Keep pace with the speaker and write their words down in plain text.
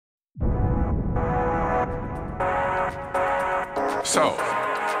So,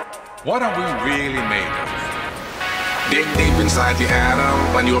 what are we really made of? Dig deep inside the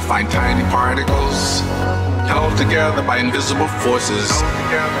atom and you'll find tiny particles held together by invisible forces.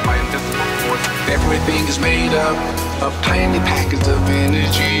 Everything is made up of tiny packets of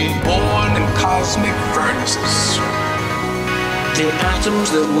energy born in cosmic furnaces. The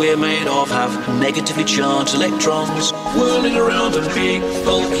atoms that we're made of have negatively charged electrons whirling around a big,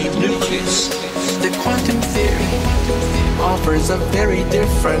 bulky nucleus. The quantum theory offers a very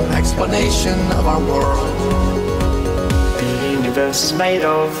different explanation of our world. The universe is made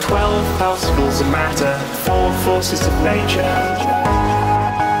of 12 particles of matter, 4 forces of nature.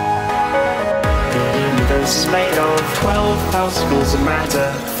 The universe is made of 12 particles of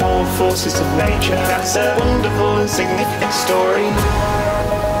matter, 4 forces of nature. That's a wonderful and significant story.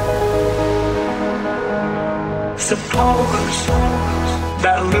 Suppose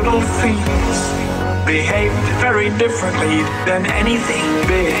that little things behaved very differently than anything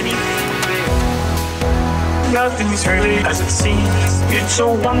big. Nothing's really as it seems. It's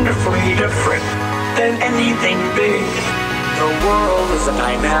so wonderfully different than anything big. The world is a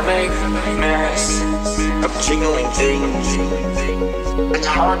dynamic mess of jingling things. It's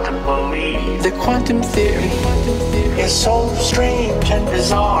hard to believe. The quantum theory is so strange and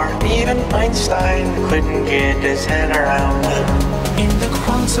bizarre. Even Einstein couldn't get his head around it. In the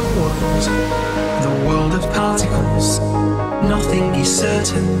quantum world, the world of particles, nothing is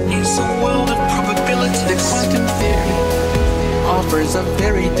certain. It's a world of probabilities. The quantum theory offers a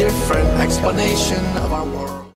very different explanation of our world.